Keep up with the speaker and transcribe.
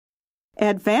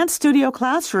Advanced Studio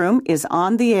Classroom is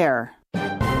on the air.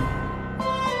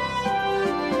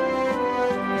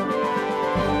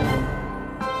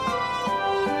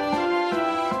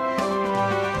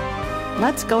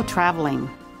 Let's go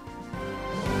traveling.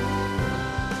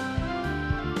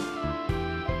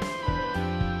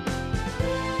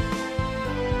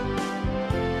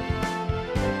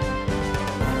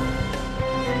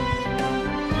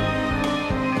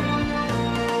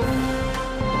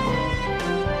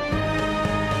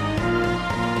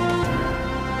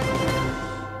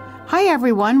 Hi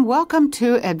everyone, welcome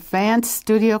to Advanced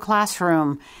Studio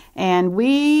Classroom, and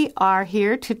we are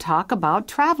here to talk about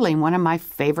traveling, one of my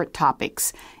favorite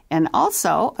topics, and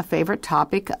also a favorite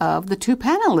topic of the two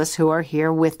panelists who are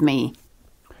here with me.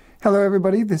 Hello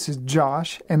everybody, this is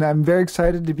Josh, and I'm very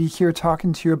excited to be here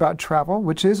talking to you about travel,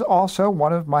 which is also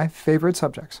one of my favorite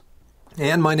subjects.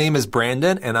 And my name is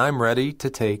Brandon, and I'm ready to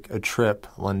take a trip,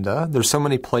 Linda. There's so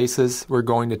many places we're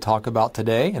going to talk about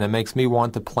today, and it makes me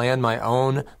want to plan my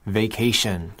own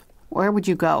vacation. Where would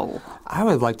you go? I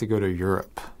would like to go to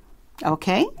Europe.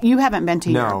 Okay. You haven't been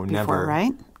to Europe before, never.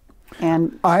 Right?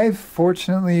 And I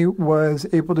fortunately was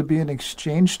able to be an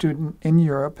exchange student in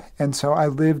Europe, and so I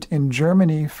lived in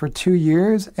Germany for 2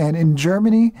 years, and in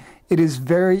Germany, it is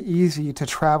very easy to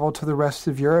travel to the rest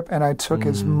of Europe, and I took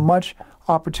as much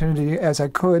opportunity as I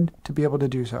could to be able to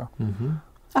do so. Mm-hmm.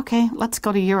 Okay, let's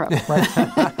go to Europe.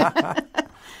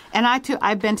 And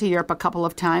I've been to Europe a couple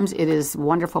of times. It is a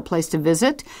wonderful place to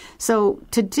visit. So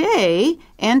today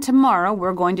and tomorrow,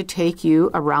 we're going to take you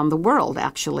around the world,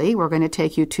 actually. We're going to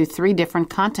take you to 3 different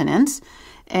continents.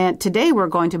 And today we're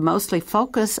going to mostly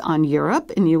focus on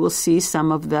Europe, and you will see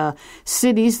some of the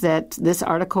cities that this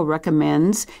article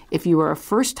recommends. If you are a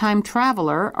first-time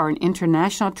traveler or an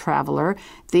international traveler,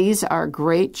 these are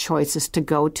great choices to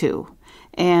go to.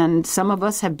 And some of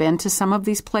us have been to some of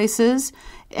these places,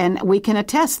 and we can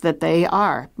attest that they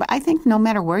are. But I think no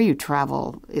matter where you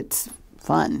travel, it's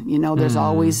fun. You know, there's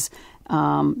always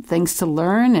things to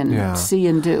learn and see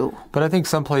and do. But I think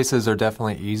some places are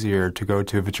definitely easier to go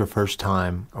to if it's your first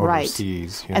time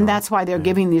overseas. Right. And that's why they're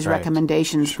giving these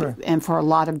recommendations, and for a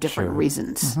lot of different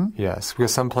reasons. Mm-hmm. Yes,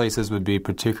 because some places would be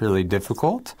particularly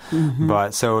difficult.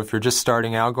 But so if you're just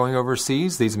starting out going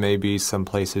overseas, these may be some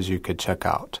places you could check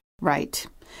out. Right.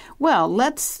 Well,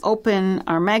 let's open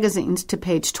our magazines to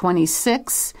page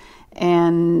 26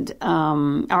 and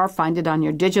or find it on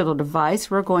your digital device.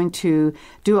 We're going to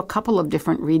do a couple of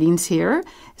different readings here.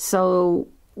 So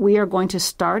we are going to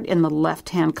start in the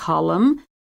left-hand column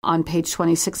on page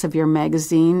 26 of your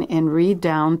magazine and read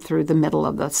down through the middle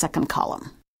of the second column.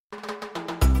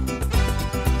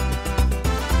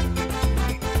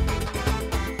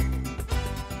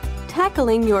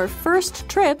 Tackling your first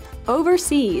trip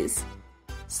overseas.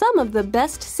 Some of the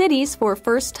best cities for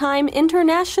first-time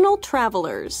international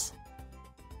travelers.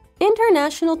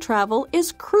 International travel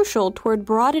is crucial toward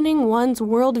broadening one's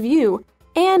worldview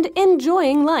and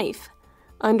enjoying life.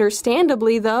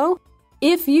 Understandably, though,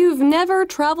 if you've never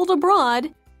traveled abroad,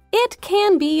 it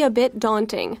can be a bit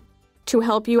daunting. To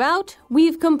help you out,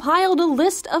 we've compiled a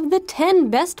list of the 10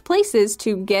 best places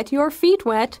to get your feet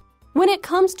wet when it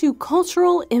comes to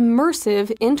cultural,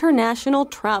 immersive international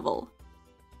travel.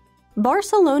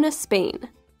 Barcelona, Spain.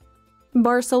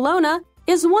 Barcelona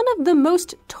is one of the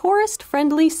most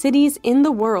tourist-friendly cities in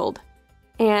the world,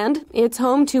 and it's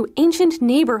home to ancient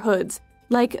neighborhoods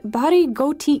like Barri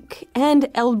Gòtic and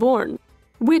El Born,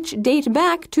 which date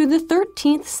back to the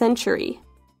 13th century.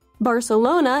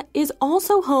 Barcelona is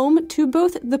also home to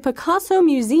both the Picasso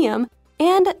Museum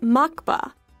and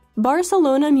MACBA,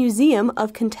 Barcelona Museum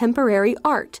of Contemporary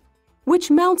Art,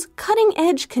 which mounts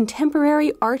cutting-edge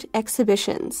contemporary art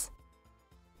exhibitions.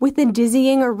 With a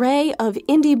dizzying array of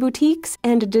indie boutiques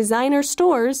and designer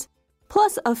stores,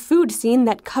 plus a food scene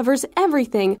that covers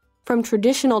everything from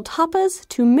traditional tapas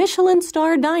to Michelin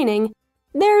star dining,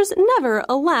 there's never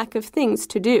a lack of things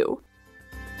to do.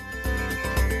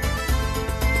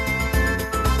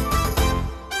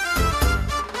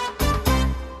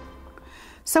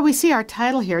 So we see our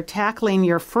title here, Tackling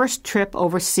Your First Trip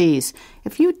Overseas.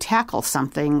 If you tackle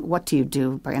something, what do you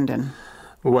do, Brandon?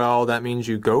 Well, that means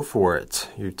you go for it.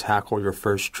 You tackle your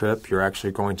first trip. You're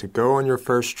actually going to go on your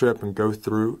first trip and go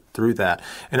through that.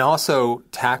 And also,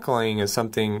 tackling is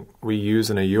something we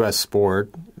use in a U.S. sport,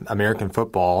 American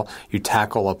football. You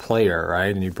tackle a player,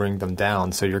 right, and you bring them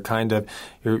down. So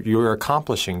you're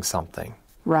accomplishing something.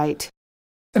 Right.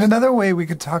 And another way we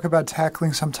could talk about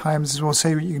tackling sometimes is we'll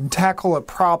say you can tackle a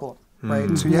problem,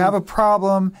 right? So you have a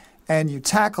problem and you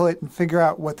tackle it and figure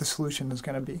out what the solution is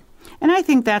going to be. And I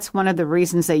think that's one of the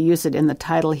reasons they use it in the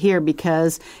title here,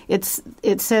 because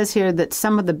it says here that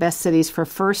some of the best cities for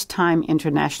first-time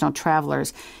international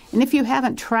travelers. And if you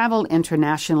haven't traveled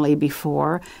internationally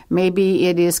before, maybe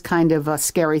it is kind of a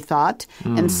scary thought.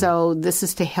 And so this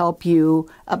is to help you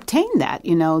obtain that,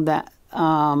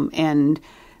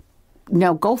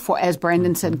 go for, as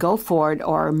Brandon said, go for it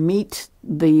or meet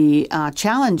the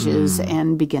challenges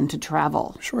and begin to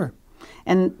travel. Sure.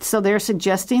 And so they're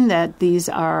suggesting that these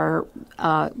are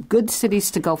good cities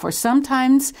to go for.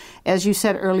 Sometimes, as you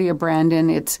said earlier,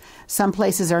 Brandon, some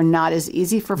places are not as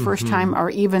easy for first-time or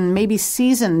even maybe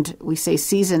seasoned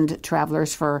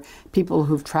travelers, for people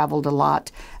who've traveled a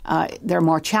lot. They're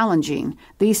more challenging.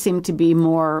 These seem to be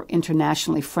more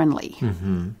internationally friendly.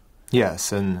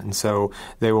 Yes, and so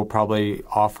they will probably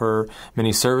offer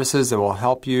many services that will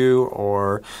help you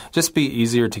or just be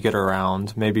easier to get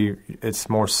around. Maybe it's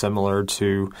more similar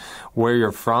to where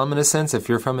you're from in a sense. If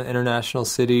you're from an international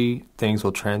city, things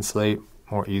will translate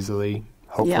more easily,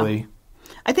 hopefully. Yeah.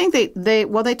 I think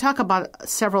they talk about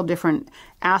several different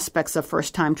aspects of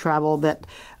first-time travel that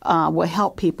will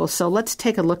help people. So let's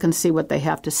take a look and see what they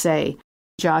have to say.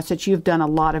 Josh, that you've done a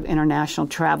lot of international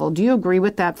travel. Do you agree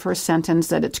with that first sentence,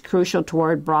 that it's crucial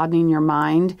toward broadening your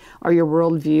mind or your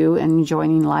worldview and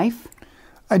enjoying life?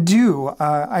 I do.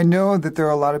 I know that there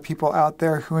are a lot of people out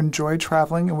there who enjoy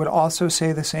traveling and would also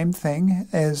say the same thing,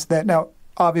 is that now,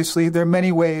 obviously, there are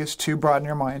many ways to broaden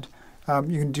your mind.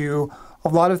 You can do a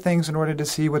lot of things in order to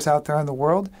see what's out there in the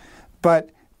world, but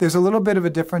there's a little bit of a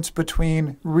difference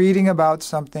between reading about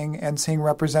something and seeing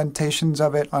representations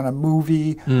of it on a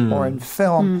movie or in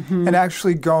film and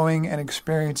actually going and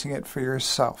experiencing it for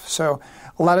yourself. So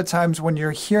a lot of times when you're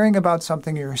hearing about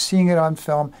something, you're seeing it on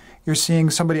film, you're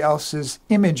seeing somebody else's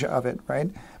image of it,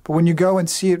 right? But when you go and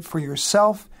see it for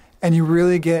yourself and you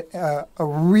really get a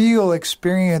real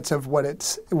experience of what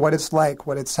it's like,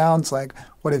 what it sounds like,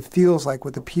 what it feels like,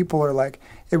 what the people are like,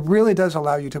 it really does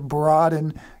allow you to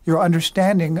broaden your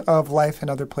understanding of life in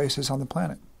other places on the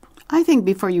planet. I think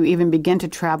before you even begin to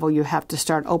travel, you have to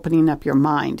start opening up your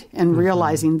mind and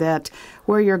realizing that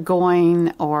where you're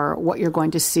going or what you're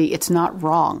going to see, it's not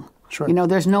wrong. Sure.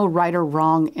 There's no right or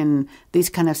wrong in these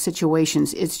kind of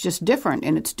situations. It's just different,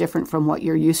 and it's different from what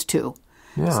you're used to.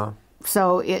 Yeah.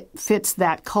 So it fits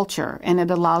that culture, and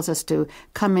it allows us to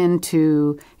come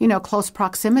into, close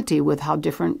proximity with how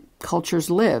different cultures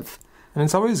live. And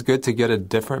it's always good to get a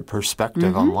different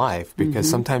perspective on life, because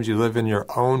sometimes you live in your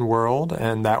own world,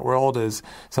 and that world is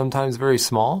sometimes very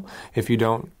small if you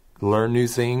don't learn new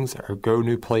things or go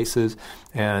new places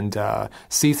and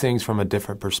see things from a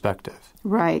different perspective.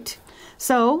 Right.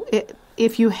 So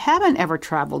if you haven't ever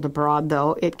traveled abroad,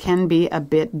 though, it can be a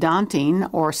bit daunting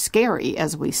or scary,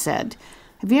 as we said.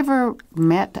 Have you ever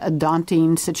met a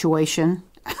daunting situation?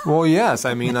 Well, yes.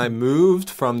 I mean, I moved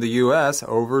from the U.S.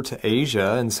 over to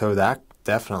Asia, and so that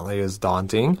definitely is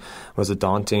daunting. It was a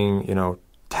daunting,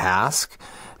 task,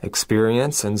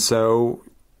 experience, and so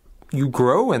you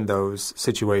grow in those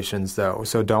situations, though,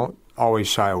 so don't always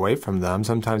shy away from them.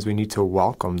 Sometimes we need to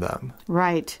welcome them.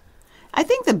 Right. I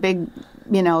think the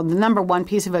the number one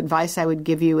piece of advice I would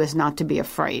give you is not to be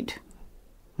afraid.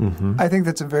 I think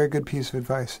that's a very good piece of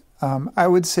advice. I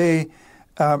would say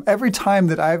every time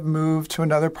that I've moved to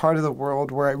another part of the world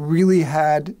where I really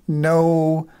had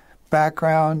no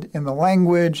background in the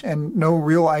language and no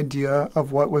real idea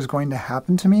of what was going to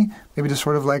happen to me, maybe just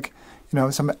sort of like,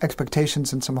 some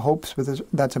expectations and some hopes, but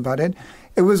that's about it.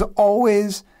 It was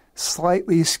always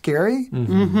slightly scary,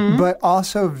 but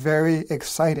also very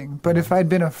exciting. But if I'd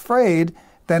been afraid,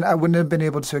 then I wouldn't have been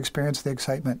able to experience the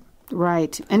excitement.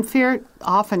 Right. And fear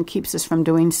often keeps us from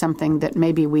doing something that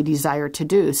maybe we desire to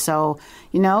do. So,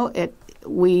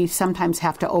 we sometimes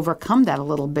have to overcome that a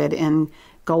little bit and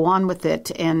go on with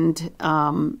it. And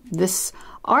this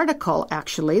article,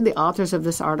 actually, the authors of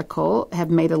this article have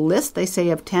made a list, they say,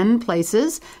 of 10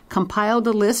 places. Compiled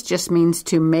a list just means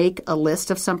to make a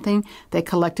list of something. They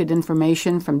collected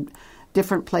information from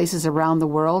different places around the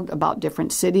world about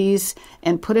different cities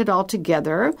and put it all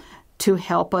together to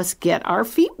help us get our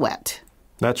feet wet.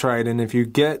 That's right. And if you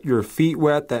get your feet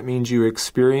wet, that means you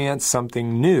experience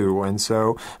something new. And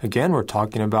so, again, we're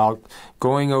talking about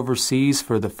going overseas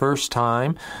for the first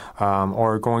time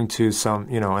or going to some,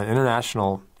 an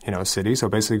international, city. So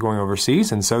basically going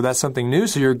overseas. And so that's something new.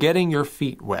 So you're getting your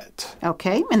feet wet.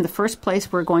 Okay. And the first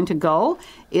place we're going to go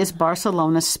is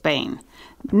Barcelona, Spain.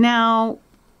 Now,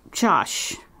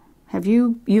 Josh,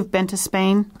 you've been to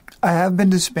Spain? I have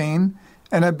been to Spain.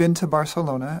 And I've been to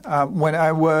Barcelona. When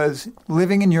I was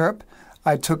living in Europe,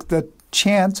 I took the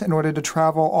chance in order to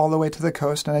travel all the way to the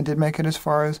coast, and I did make it as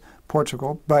far as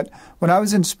Portugal. But when I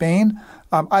was in Spain,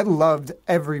 I loved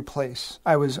every place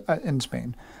I was in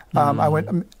Spain. I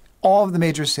went. All of the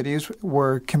major cities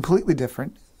were completely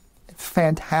different,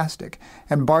 fantastic,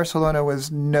 and Barcelona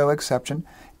was no exception.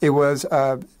 It was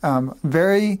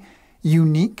very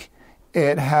unique.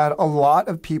 It had a lot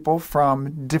of people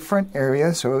from different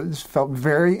areas, so it felt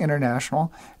very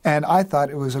international, and I thought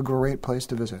it was a great place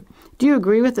to visit. Do you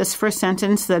agree with this first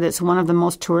sentence that it's one of the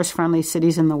most tourist-friendly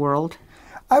cities in the world?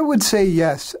 I would say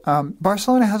yes.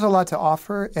 Barcelona has a lot to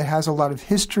offer. It has a lot of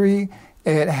history.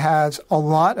 It has a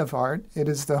lot of art. It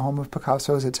is the home of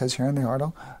Picasso, as it says here in the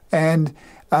article. And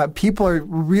people are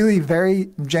really very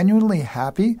genuinely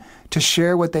happy to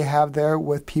share what they have there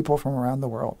with people from around the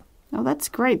world. Oh, that's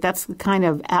great. That's the kind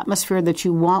of atmosphere that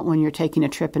you want when you're taking a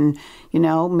trip and,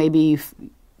 maybe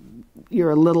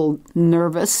you're a little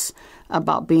nervous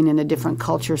about being in a different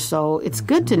culture. So it's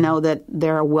good to know that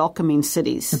there are welcoming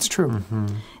cities. It's true. Mm-hmm.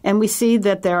 And we see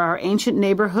that there are ancient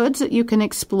neighborhoods that you can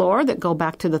explore that go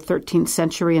back to the 13th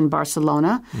century in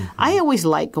Barcelona. Mm-hmm. I always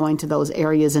like going to those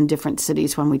areas in different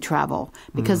cities when we travel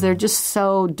because they're just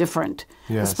so different.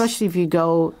 Yes. Especially if you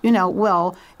go, in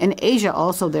Asia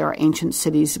also there are ancient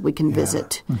cities we can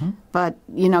visit. Mm-hmm. But,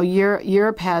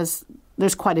 Europe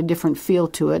there's quite a different feel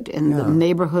to it, and the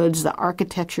neighborhoods, the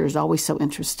architecture is always so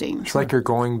interesting. It's like you're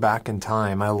going back in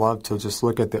time. I love to just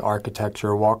look at the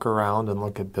architecture, walk around and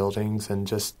look at buildings and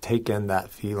just take in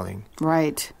that feeling.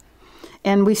 Right.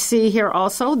 And we see here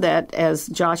also that, as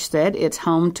Josh said, it's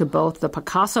home to both the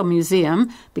Picasso Museum,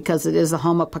 because it is the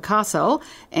home of Picasso,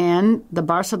 and the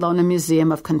Barcelona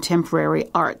Museum of Contemporary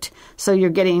Art. So you're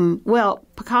getting,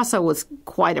 Picasso was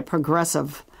quite a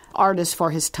progressive artist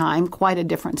for his time, quite a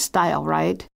different style,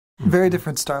 right? Very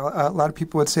different style. A lot of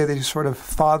people would say that he sort of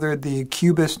fathered the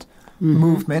Cubist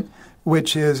movement,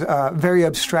 which is a very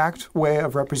abstract way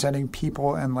of representing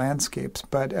people and landscapes,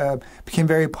 but became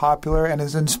very popular and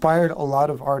has inspired a lot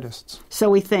of artists. So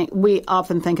we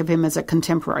often think of him as a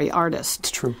contemporary artist.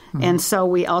 It's true. Mm-hmm. And so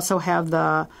we also have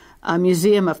the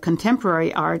Museum of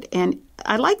Contemporary Art, and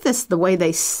I like the way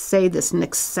they say this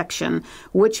next section,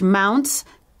 which mounts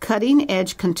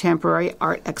cutting-edge contemporary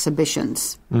art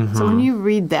exhibitions. Mm-hmm. So when you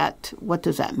read that, what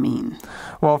does that mean?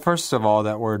 Well, first of all,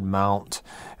 that word mount,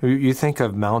 you think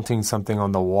of mounting something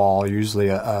on the wall, usually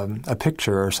a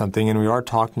picture or something, and we are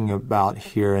talking about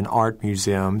here an art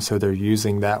museum, so they're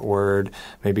using that word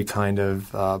maybe kind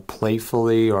of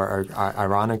playfully or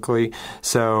ironically.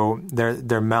 So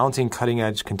they're mounting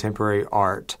cutting-edge contemporary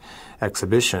art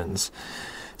exhibitions.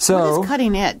 So, what is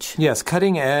cutting edge? Yes,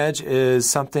 cutting edge is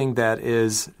something that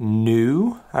is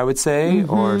new, I would say,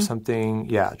 or something,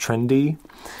 trendy.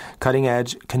 Cutting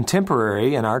edge,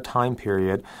 contemporary in our time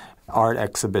period, art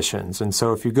exhibitions. And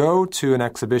so if you go to an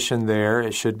exhibition there,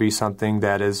 it should be something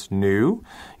that is new,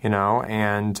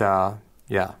 and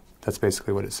that's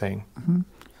basically what it's saying. Mm-hmm.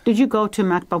 Did you go to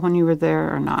MACBA when you were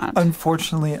there or not?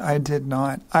 Unfortunately, I did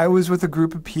not. I was with a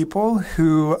group of people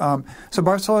who, so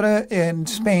Barcelona in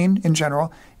Spain in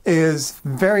general is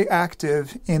very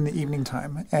active in the evening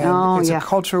time. And it's a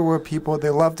culture where they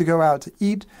love to go out to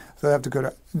eat, they love to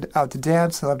go out to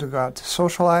dance, they love to go out to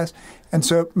socialize. And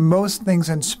so most things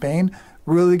in Spain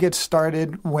really get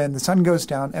started when the sun goes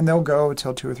down, and they'll go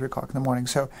till 2 or 3 o'clock in the morning.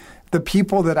 So the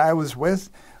people that I was with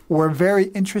were very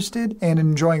interested in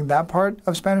enjoying that part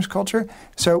of Spanish culture.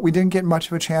 So we didn't get much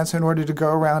of a chance in order to go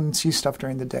around and see stuff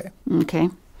during the day. Okay.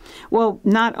 Well,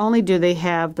 not only do they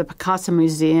have the Picasso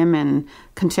Museum and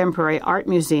Contemporary Art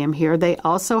Museum here, they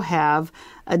also have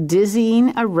a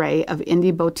dizzying array of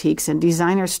indie boutiques and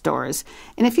designer stores.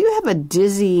 And if you have a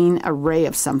dizzying array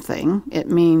of something, it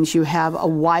means you have a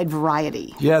wide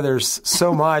variety. Yeah, there's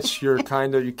so much, you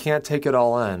can't take it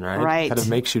all in, right? Right. It kind of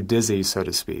makes you dizzy, so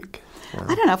to speak. Yeah.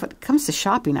 I don't know, if it comes to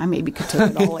shopping, I maybe could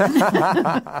take it all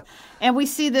in. And we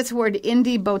see this word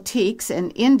indie boutiques,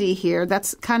 and indie here,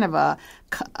 that's kind of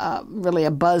really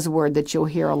a buzzword that you'll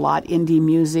hear a lot, indie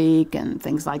music and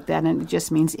things like that, and it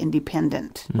just means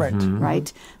independent. Right.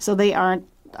 Right? So they aren't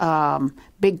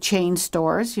big chain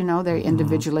stores, they're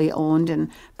individually owned and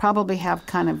probably have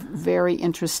kind of very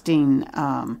interesting,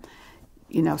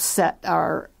 set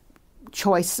or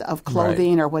choice of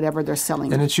clothing or whatever they're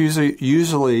selling. And it's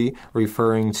usually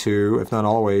referring to, if not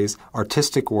always,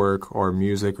 artistic work or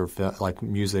music or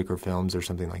music or films or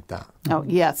something like that. Oh,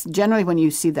 yes. Generally when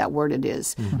you see that word, it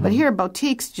is. But here,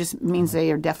 boutiques just means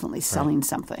they are definitely selling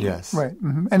something. Yes. Right.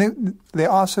 And they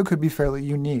also could be fairly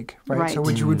unique, right? So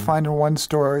what you would find in one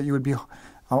store, you would be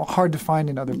hard to find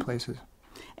in other places.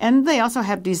 And they also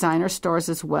have designer stores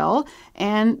as well,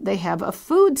 and they have a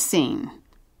food scene.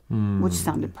 which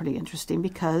sounded pretty interesting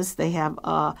because they have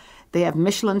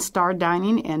Michelin star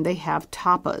dining and they have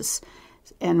tapas.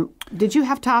 And did you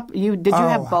have have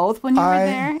both when you were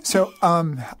there? So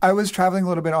I was traveling a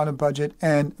little bit on a budget,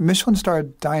 and Michelin star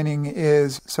dining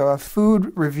is a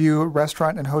food review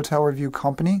restaurant and hotel review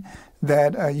company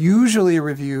that usually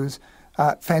reviews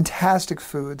fantastic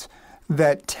foods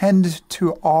that tend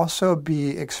to also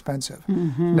be expensive.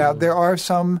 Mm-hmm. Now, there are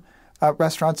some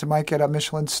restaurants that might get a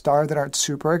Michelin star that aren't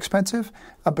super expensive,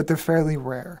 but they're fairly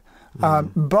rare.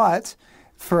 But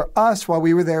for us, while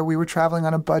we were there, we were traveling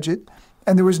on a budget,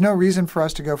 and there was no reason for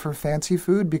us to go for fancy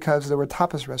food because there were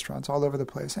tapas restaurants all over the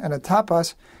place. And a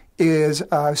tapas is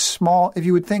a small, if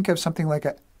you would think of something like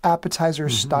an appetizer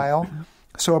style,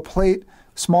 so a plate,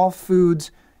 small foods,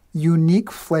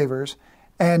 unique flavors,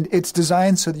 and it's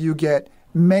designed so that you get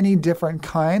many different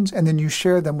kinds, and then you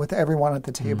share them with everyone at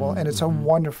the table. And it's a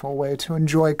wonderful way to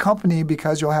enjoy company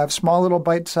because you'll have small little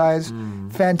bite-sized,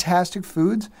 fantastic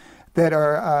foods that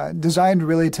are designed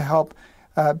really to help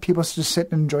people just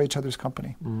sit and enjoy each other's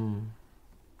company.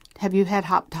 Have you had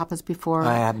hot tapas before?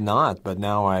 I have not, but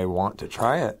now I want to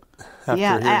try it after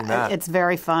hearing that. It's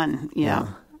very fun. Yeah.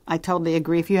 I totally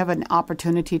agree. If you have an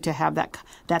opportunity to have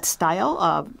that style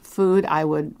of food, I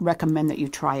would recommend that you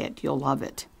try it. You'll love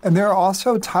it. And there are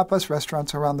also tapas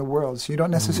restaurants around the world, so you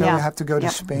don't necessarily have to go to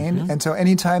Spain. And so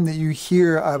anytime that you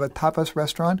hear of a tapas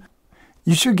restaurant,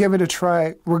 you should give it a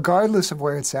try regardless of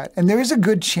where it's at. And there is a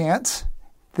good chance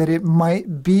that it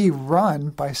might be run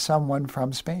by someone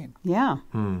from Spain. Yeah.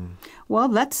 Well,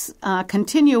 let's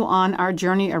continue on our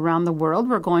journey around the world.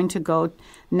 We're going to go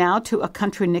now to a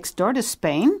country next door to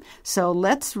Spain. So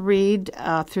let's read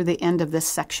through the end of this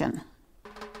section.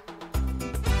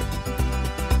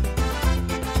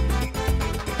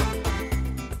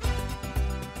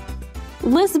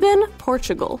 Lisbon,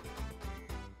 Portugal.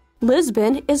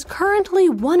 Lisbon is currently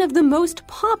one of the most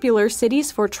popular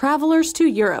cities for travelers to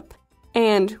Europe.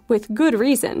 And with good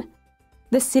reason.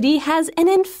 The city has an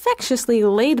infectiously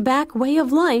laid-back way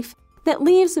of life that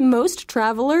leaves most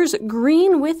travelers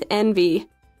green with envy.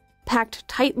 Packed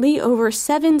tightly over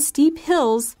 7 steep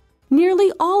hills,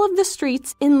 nearly all of the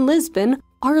streets in Lisbon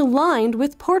are lined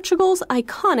with Portugal's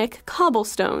iconic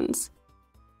cobblestones.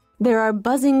 There are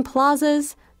buzzing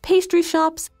plazas, pastry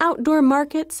shops, outdoor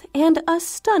markets, and a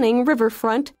stunning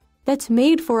riverfront that's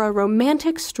made for a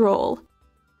romantic stroll.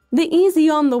 The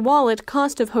easy-on-the-wallet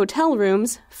cost of hotel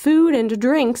rooms, food, and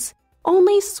drinks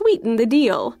only sweeten the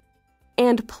deal.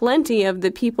 And plenty of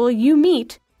the people you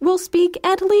meet will speak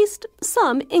at least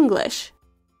some English.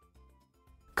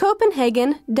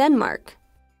 Copenhagen, Denmark.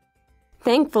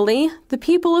 Thankfully, the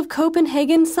people of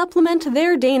Copenhagen supplement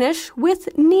their Danish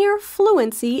with near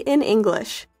fluency in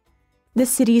English. The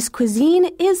city's cuisine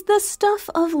is the stuff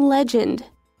of legend.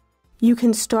 You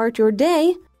can start your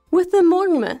day with the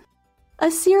morgenmad, a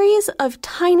series of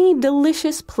tiny,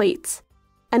 delicious plates,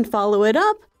 and follow it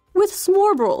up with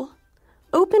smørrebrød,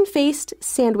 open-faced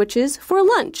sandwiches for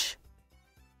lunch.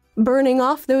 Burning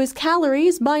off those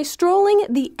calories by strolling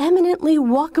the eminently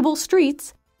walkable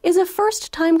streets is a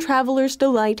first-time traveler's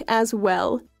delight as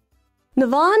well.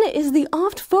 Navan is the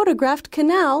oft-photographed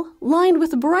canal lined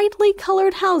with brightly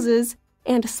colored houses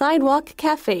and sidewalk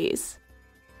cafes.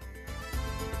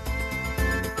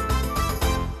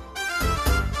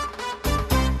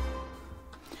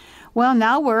 Well,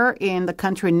 now we're in the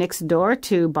country next door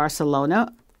to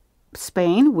Barcelona,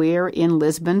 Spain. We're in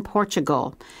Lisbon,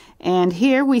 Portugal. And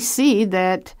here we see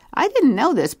that, I didn't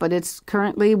know this, but it's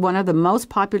currently one of the most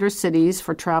popular cities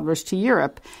for travelers to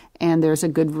Europe. And there's a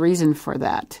good reason for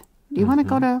that. Do you want to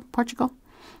go to Portugal?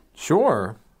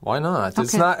 Sure. Why not? Okay.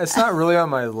 It's not really on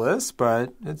my list,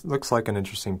 but it looks like an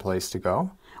interesting place to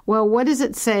go. Well, what does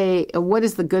it say? What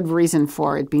is the good reason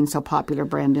for it being so popular,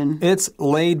 Brandon? It's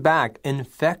laid back,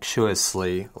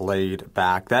 infectiously laid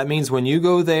back. That means when you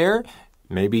go there,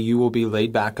 maybe you will be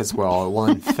laid back as well. It will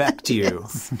infect you.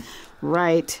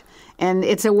 Right. And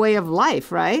it's a way of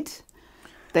life, right?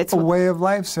 That's a way of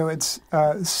life. So it's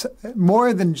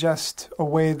more than just a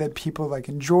way that people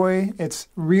enjoy. It's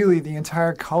really the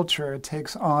entire culture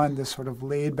takes on this sort of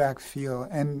laid back feel.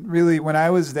 And really, when I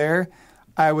was there,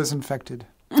 I was infected.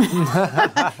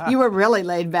 You were really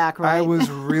laid back, right? I was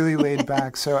really laid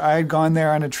back. So I had gone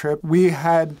there on a trip. We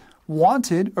had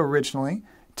wanted originally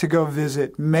to go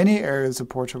visit many areas of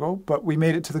Portugal, but we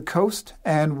made it to the coast,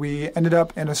 and we ended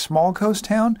up in a small coast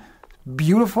town.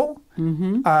 Beautiful.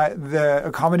 Mm-hmm. The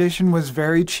accommodation was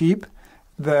very cheap.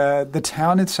 The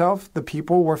town itself, the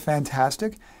people were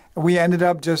fantastic. We ended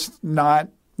up just not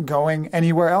going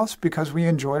anywhere else because we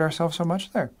enjoyed ourselves so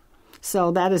much there.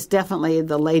 So that is definitely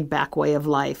the laid-back way of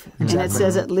life. Exactly. And it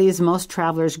says it leaves most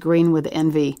travelers green with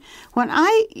envy. When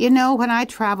I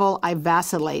travel, I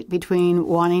vacillate between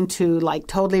wanting to like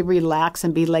totally relax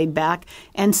and be laid back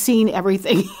and seeing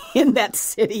everything in that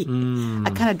city. I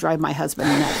kind of drive my husband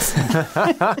nuts.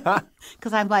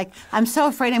 Because I'm like, I'm so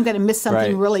afraid I'm going to miss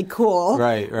something really cool.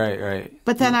 Right.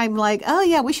 But then I'm like, oh,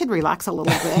 yeah, we should relax a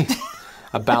little bit.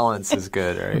 A balance is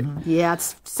good, right? Yeah,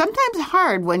 it's sometimes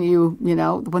hard when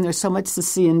when there's so much to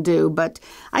see and do, but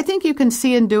I think you can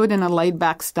see and do it in a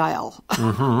laid-back style.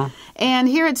 And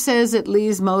here it says it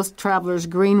leaves most travelers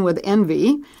green with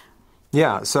envy.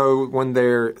 Yeah, so when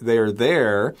they're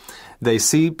there, they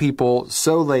see people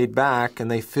so laid back and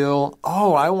they feel,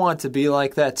 oh, I want to be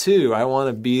like that too. I want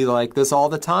to be like this all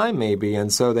the time maybe.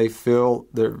 And so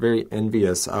they're very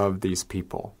envious of these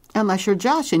people. Unless you're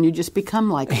Josh and you just become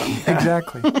like them.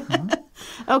 Exactly.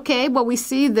 Okay, well, we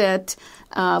see that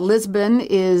Lisbon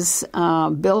is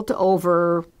built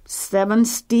over 7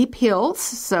 steep hills,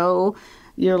 so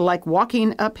you're like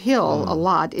walking uphill a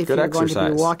lot if Good you're exercise.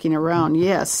 going to be walking around.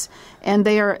 Yes, and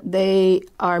they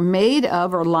are made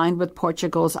of or lined with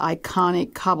Portugal's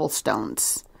iconic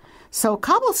cobblestones. So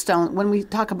cobblestone, when we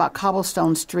talk about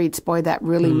cobblestone streets, boy, that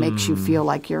really makes you feel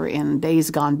like you're in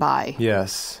days gone by.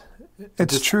 Yes.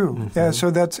 It's true. Yeah,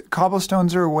 so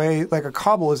cobblestones are a way, like a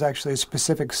cobble is actually a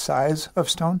specific size of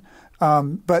stone,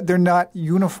 but they're not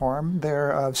uniform.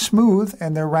 They're smooth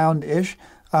and they're round-ish,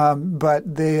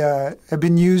 but they have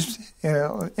been used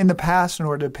in the past in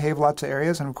order to pave lots of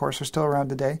areas, and of course are still around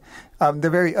today. They're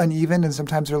very uneven and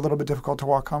sometimes they're a little bit difficult to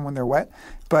walk on when they're wet,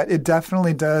 but it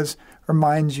definitely does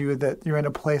remind you that you're in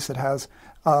a place that has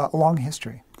a long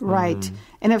history. Right.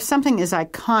 And if something is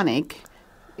iconic,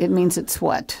 it means it's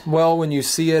what? Well, when you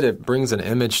see it, it brings an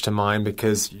image to mind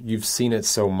because you've seen it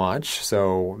so much.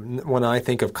 So when I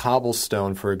think of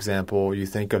cobblestone, for example, you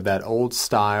think of that old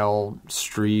style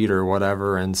street or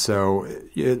whatever. And so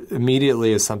it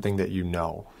immediately is something that you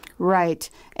know. Right.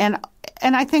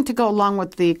 And I think to go along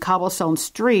with the cobblestone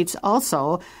streets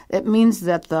also, it means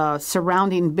that the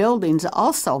surrounding buildings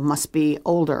also must be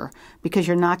older because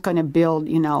you're not going to build,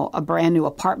 a brand new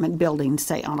apartment building,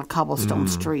 say, on a cobblestone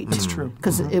street. That's true.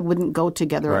 Because it wouldn't go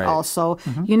together Right. also.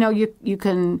 You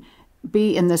can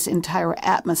be in this entire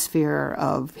atmosphere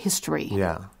of history.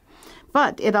 Yeah.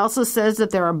 But it also says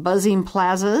that there are buzzing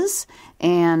plazas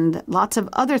and lots of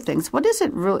other things. What does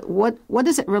it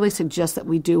really suggest that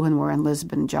we do when we're in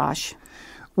Lisbon, Josh?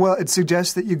 Well, it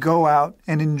suggests that you go out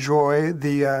and enjoy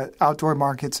the outdoor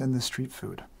markets and the street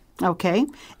food. Okay.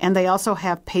 And they also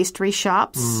have pastry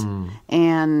shops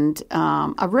and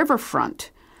a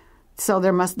riverfront. So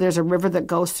there's a river that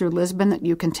goes through Lisbon that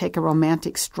you can take a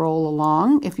romantic stroll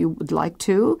along if you would like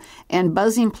to. And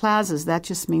buzzing plazas, that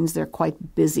just means they're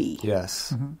quite busy.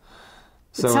 Yes.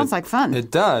 So it sounds like fun.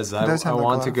 It does. I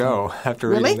want to go after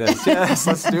reading this. Yes,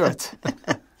 let's do it.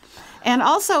 And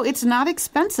also, it's not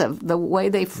expensive. The way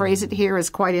they phrase it here is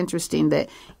quite interesting, the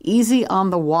easy on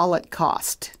the wallet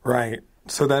cost. Right.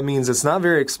 So that means it's not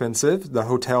very expensive. The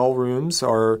hotel rooms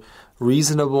are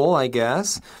reasonable, I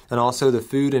guess. And also the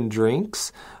food and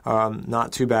drinks,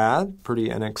 not too bad,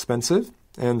 pretty inexpensive.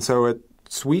 And so it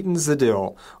sweetens the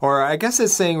deal. Or I guess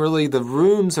it's saying really the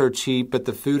rooms are cheap, but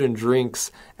the food and drinks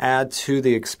add to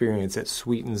the experience. It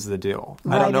sweetens the deal.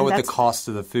 Right, I don't know what the cost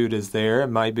of the food is there. It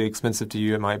might be expensive to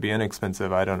you. It might be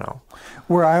inexpensive. I don't know.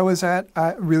 Where I was at,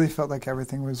 I really felt like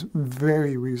everything was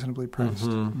very reasonably priced.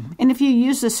 And if you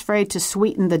use this phrase to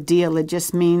sweeten the deal, it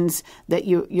just means that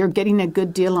you're getting a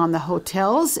good deal on the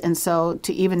hotels. And so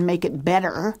to even make it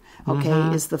better,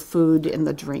 is the food and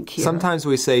the drink here. Sometimes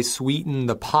we say sweeten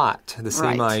the pot, the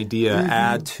same idea,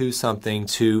 add to something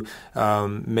to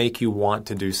make you want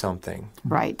to do something.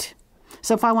 Right.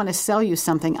 So if I want to sell you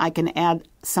something, I can add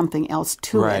something else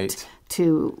to it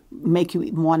to make you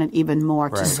want it even more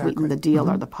to sweeten the deal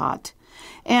or the pot.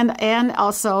 And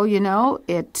also,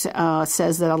 it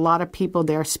says that a lot of people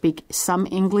there speak some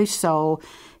English, so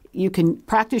you can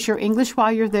practice your English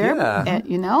while you're there. Yeah. And,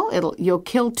 you'll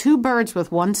kill 2 birds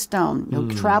with 1 stone. You'll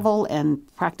travel and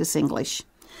practice English.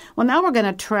 Well, now we're going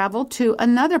to travel to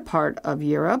another part of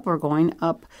Europe. We're going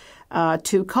up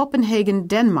to Copenhagen,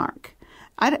 Denmark.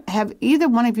 Have either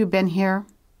one of you been here?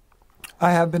 I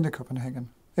have been to Copenhagen.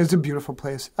 It's a beautiful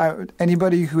place.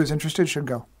 Anybody who is interested should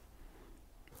go.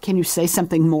 Can you say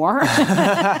something more?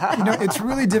 It's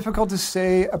really difficult to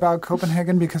say about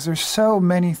Copenhagen because there's so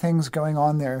many things going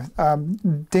on there.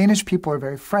 Danish people are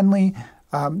very friendly.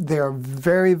 They are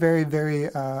very, very, very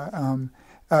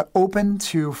open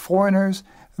to foreigners.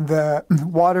 The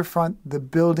waterfront, the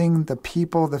building, the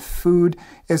people, the food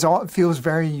feels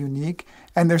very unique.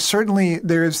 And there's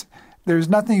there's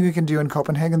nothing you can do in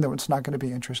Copenhagen that's not going to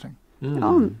be interesting.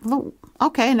 Oh, well,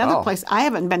 okay, another place. I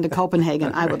haven't been to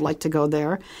Copenhagen. I would like to go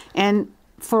there. And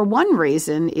for one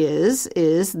reason is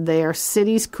their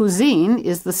city's cuisine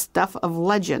is the stuff of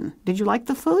legend. Did you like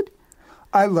the food?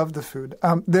 I love the food.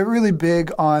 They're really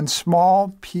big on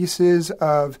small pieces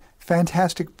of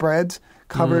fantastic breads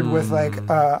covered with like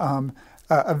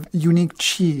a unique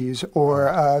cheese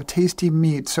or tasty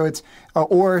meat. So it's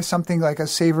or something like a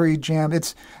savory jam.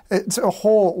 It's a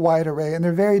whole wide array, and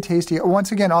they're very tasty.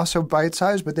 Once again, also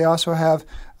bite-sized, but they also have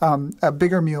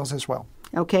bigger meals as well.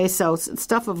 Okay, so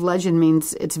stuff of legend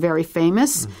means it's very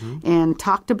famous and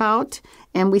talked about.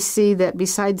 And we see that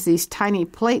besides these tiny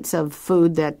plates of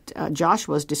food that Josh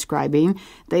was describing,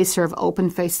 they serve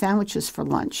open-faced sandwiches for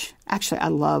lunch. Actually, I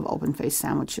love open-faced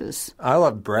sandwiches. I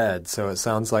love bread, so it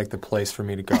sounds like the place for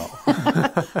me to go.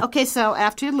 Okay, so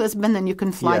after Lisbon, then you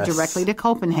can fly directly to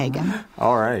Copenhagen.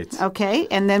 All right. Okay,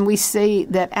 and then we see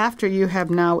that after you have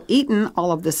now eaten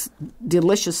all of this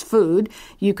delicious food,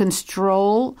 you can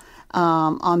stroll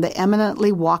on the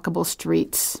eminently walkable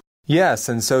streets. Yes,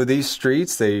 and so these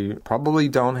streets, they probably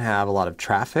don't have a lot of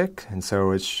traffic, and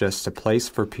so it's just a place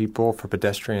for people, for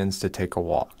pedestrians to take a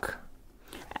walk.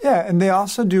 Yeah, and they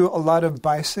also do a lot of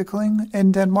bicycling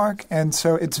in Denmark, and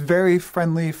so it's very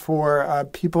friendly for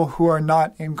people who are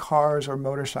not in cars or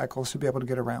motorcycles to be able to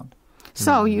get around.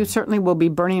 So you certainly will be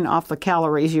burning off the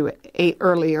calories you ate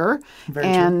earlier. Very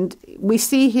and true. We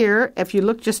see here, if you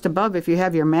look just above, if you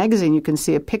have your magazine, you can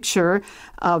see a picture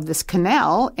of this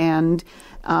canal and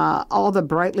all the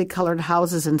brightly colored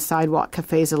houses and sidewalk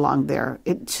cafes along there.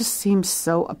 It just seems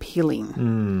so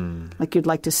appealing. Like you'd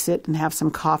like to sit and have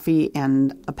some coffee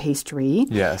and a pastry.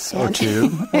 Yes, and, or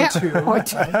two. or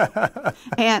two.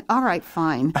 And all right,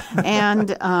 fine.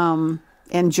 And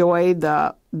enjoy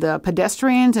the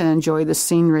pedestrians and enjoy the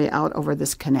scenery out over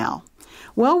this canal.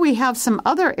 Well, we have some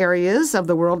other areas of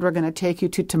the world we're going to take you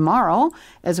to tomorrow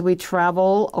as we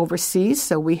travel overseas,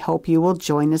 so we hope you will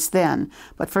join us then.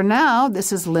 But for now,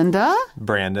 this is Linda,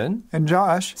 Brandon, and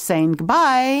Josh saying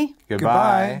goodbye.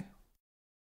 Goodbye.